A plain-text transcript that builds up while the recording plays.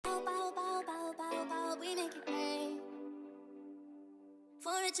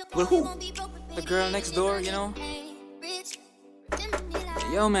With who? The girl next door, you know?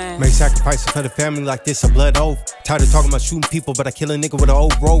 Yo, man. Make sacrifices for the family like this a blood oath. Tired of talking about shooting people, but I kill a nigga with an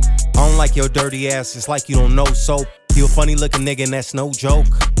old rope. I don't like your dirty ass, it's like you don't know soap. You a funny looking nigga and that's no joke.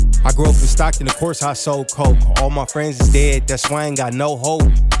 I grew up in Stockton, of course I sold coke. All my friends is dead, that's why I ain't got no hope.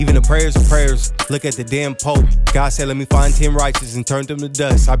 Even the prayers of prayers, look at the damn Pope. God said let me find 10 righteous and turn them to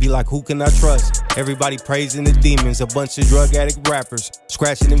dust. I be like, who can I trust? Everybody praising the demons, a bunch of drug addict rappers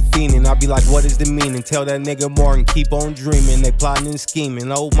scratching and fiending. I be like, what is the meaning? Tell that nigga more and keep on dreaming. They plotting and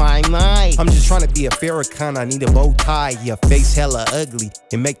scheming, oh my. I'm just trying to be a Farrakhan, I need a bow tie. Your face hella ugly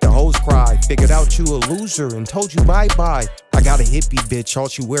and make the hoes cry. Figured out you a loser and told you bye-bye. I got a hippie bitch, all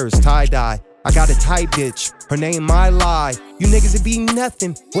she wears is tie-dye. I got a Thai bitch, her name My Lie. You niggas would be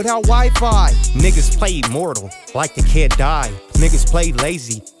nothing without Wi-Fi. Niggas play immortal, like they can't die. Niggas play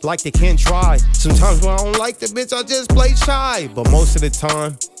lazy, like they can't try. Sometimes when I don't like the bitch, I just play shy. But most of the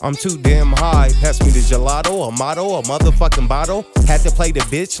time, I'm too damn high. Pass me the gelato, a motto, a motherfucking bottle. Had to play the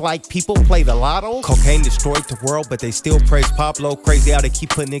bitch like people play the lotto. Cocaine destroyed the world, but they still praise Pablo. Crazy how they keep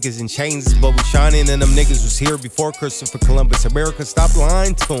putting niggas in chains, but we shining and them niggas was here before Christopher Columbus. America, stop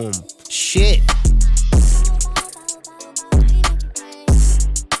lying to him. Shit.